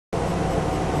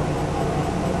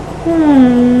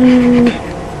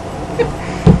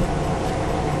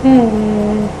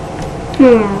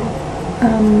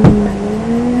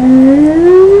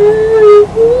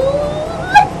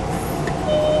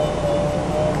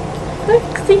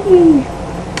Lexi.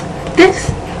 This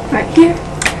right here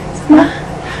is my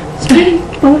pretty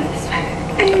boy swag.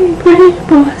 Hey, pretty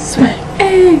boy swag.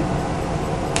 Hey,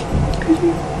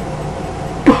 pretty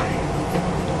boy.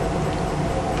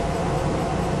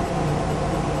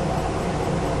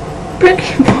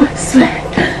 Pretty boy swag.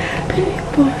 Pretty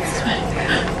boy swag.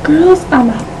 Girls, I'm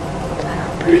a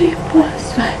pretty boy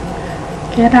swag.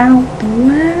 Get out the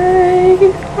way.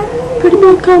 Pretty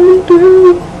boy coming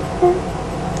through.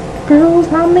 Girls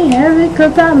on me heavy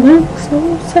cause I look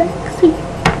so sexy.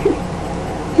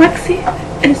 Lexi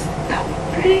is the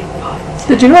pretty boy.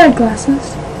 Did you know I had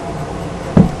glasses?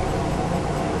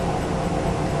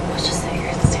 Let's just sit here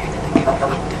and stare at the camera.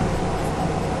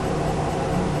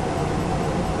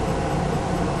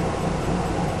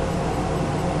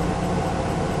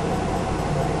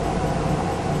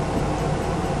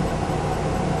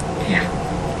 Yeah.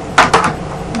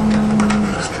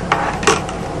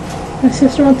 My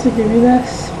sister wants to give you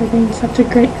this for being such a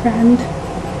great friend.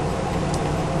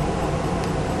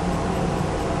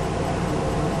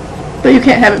 But you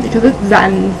can't have it because it's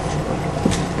Zen's.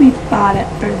 We bought it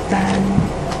for Zen.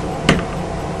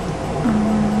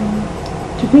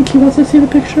 Do you think he wants to see the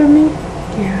picture of me?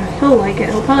 Yeah, he'll like it.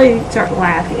 He'll probably start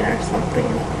laughing or something.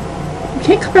 You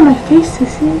can't cover my face,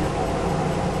 Sissy.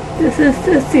 This is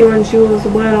Sissy when she was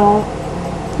little.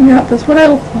 Yeah, that's what I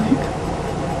look like.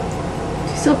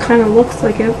 Still kind of looks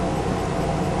like it.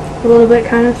 A little bit,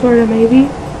 kind of, sort of, maybe.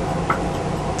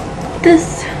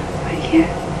 This right here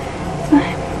is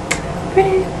my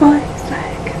pretty boy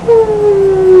swag.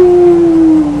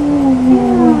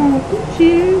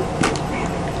 Yeah,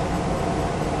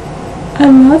 I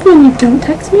love when you don't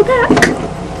text me back.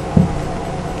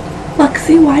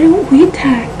 Lexi, why don't we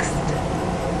text?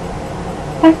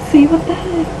 Lexi, what the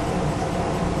heck?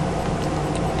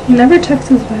 He never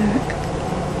texts us back.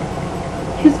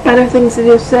 He has better things to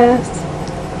do, sis.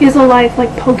 He has a life like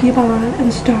Pokemon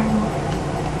and Star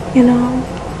Wars, you know?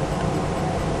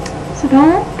 So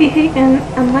don't be hating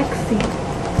on Lexi.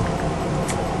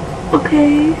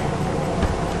 Okay?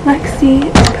 Lexi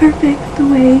is perfect the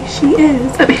way she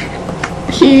is. I mean,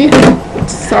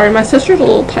 sorry, my sister's a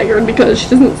little tired because she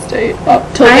doesn't stay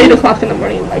up till 8 o'clock in the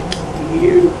morning like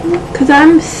you. Because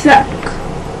I'm sick.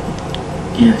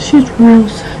 Yeah, she's real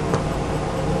sick.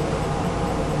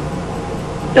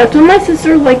 That's when my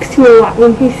sister likes you a lot,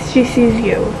 when she sees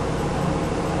you.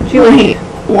 She wait.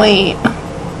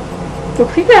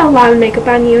 Looks like you got a lot of makeup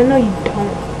on you. No, you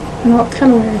don't. No, it's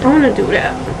kind of weird. I don't want to do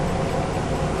that.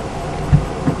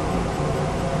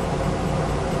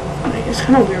 I mean, it's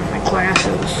kind of weird with my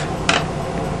glasses.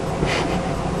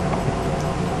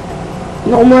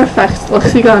 No more effects.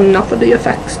 Lexi got enough of the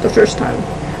effects the first time.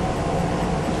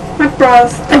 My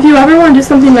bras. If you ever want to do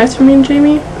something nice for me and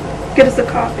Jamie, get us a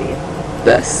coffee.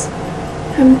 This.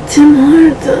 I'm Tim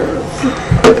Hortons.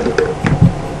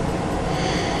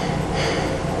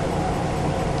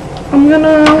 I'm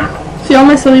gonna see all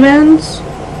my silly bands.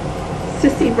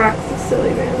 Sissy rocks the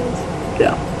silly bands.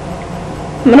 Yeah.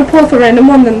 I'm gonna pull off a random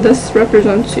one, then this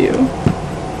represents you.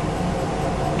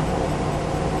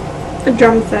 A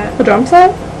drum set. A drum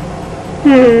set?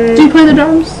 Do you play the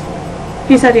drums?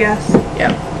 He said yes.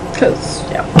 Yeah. Because,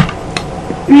 yeah.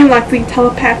 Me and Lexi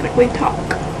telepathically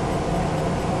talk.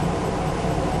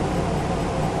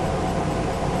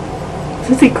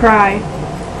 Sissy cry.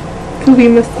 Because we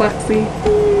miss Lexi.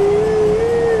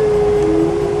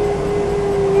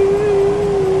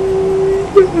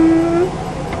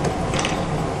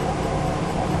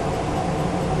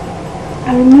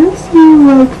 I miss you,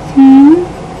 Lexi.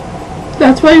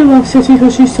 That's why you love Sissy,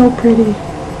 because she's so pretty.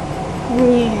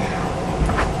 Yeah.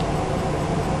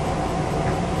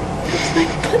 That's my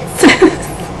foot,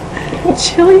 sis.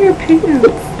 Chill your pants.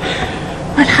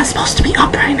 We're not supposed to be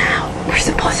up right now. We're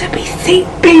supposed to be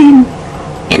sleeping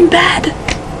in bed.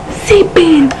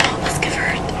 Sleeping. Let's give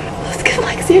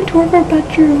Lexi a tour of our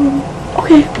bedroom.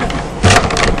 Okay.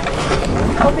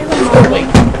 I'll be the model. Wait.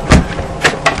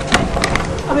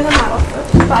 I'll be the model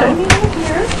first. Follow me over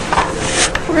here.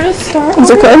 We're gonna start. Is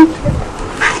it good?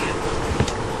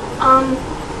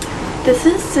 This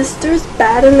is Sister's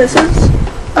bed, and this is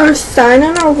our sign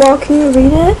on our wall. Can you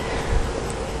read it?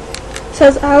 It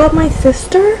says, I love my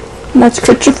sister. And that's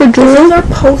Christopher Drew. This is our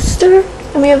poster.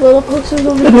 And we have little posters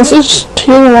over here. And this is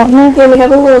Taylor Lautner. Yeah, we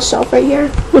have a little shelf right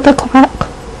here. With a clock.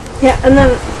 Yeah, and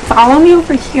then follow me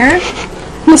over here.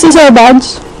 This is our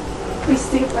beds. We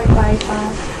sleep right by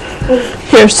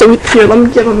Here, so here, let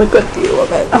me give him a good view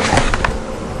of it. Okay.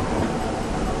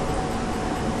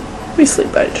 We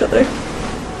sleep by each other.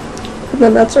 And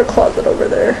then that's our closet over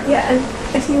there. Yeah,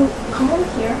 and if you come over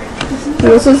here,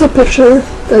 This is a picture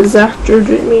that Zach drew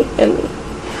me and me.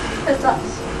 it's us.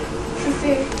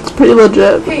 See, It's pretty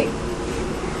legit. hey,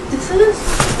 this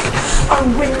is our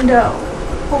window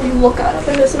where we look out of,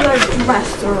 and this is our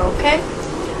dresser, okay?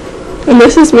 And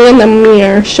this is me in the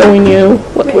mirror showing you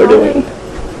what we're doing.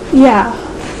 Yeah.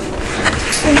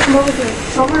 Hey, come over here.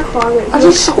 Show them our closet. I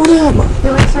just showed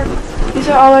him. These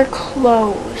are all our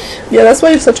clothes. Yeah, that's why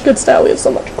you have such good style. We have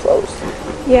so much clothes.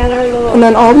 Yeah, and our little. And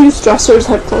then all these dressers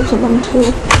have clothes in them too.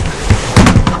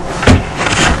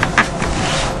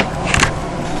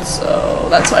 So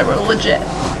that's why we're legit.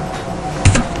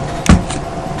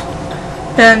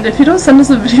 And if you don't send us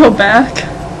a video back,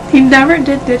 He never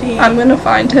did he? I'm gonna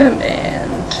find him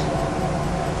and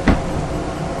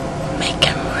make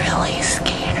him really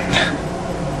scared.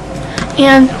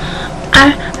 And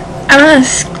I'm gonna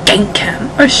skank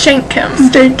him or shank him.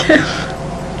 Skank him.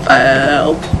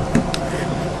 Well,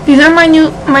 These are my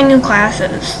new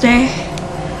glasses. They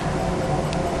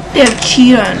have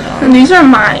cheetah in them. and these are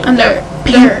mine. And they're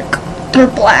pink. They're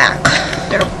black.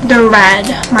 They're red.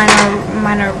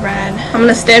 Mine are red. I'm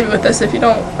gonna stab you with this if you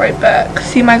don't write back.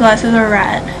 See, my glasses are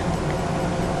red.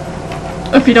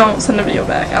 If you don't send a video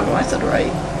back, I don't know why I said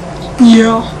right.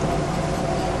 Yeah.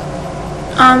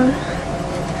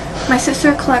 My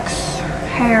sister collects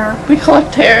hair. We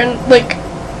collect hair and like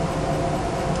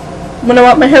when I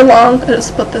want my hair long, I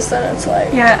just put this in. It's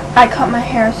like, Yeah, I cut my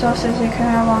hair so Sissy can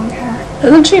have long hair.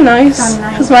 isn't she nice? I'm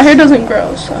nice. Because my hair doesn't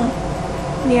grow, so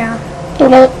Yeah.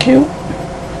 don't I look cute?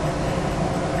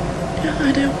 Yeah,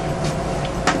 I do.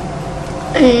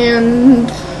 And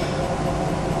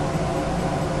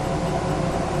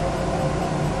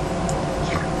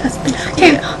yeah, that's basically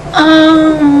Okay. it.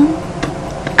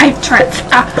 I'm Trent.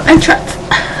 I'm Trent.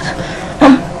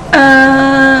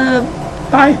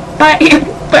 Bye. Bye.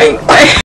 Bye. Bye.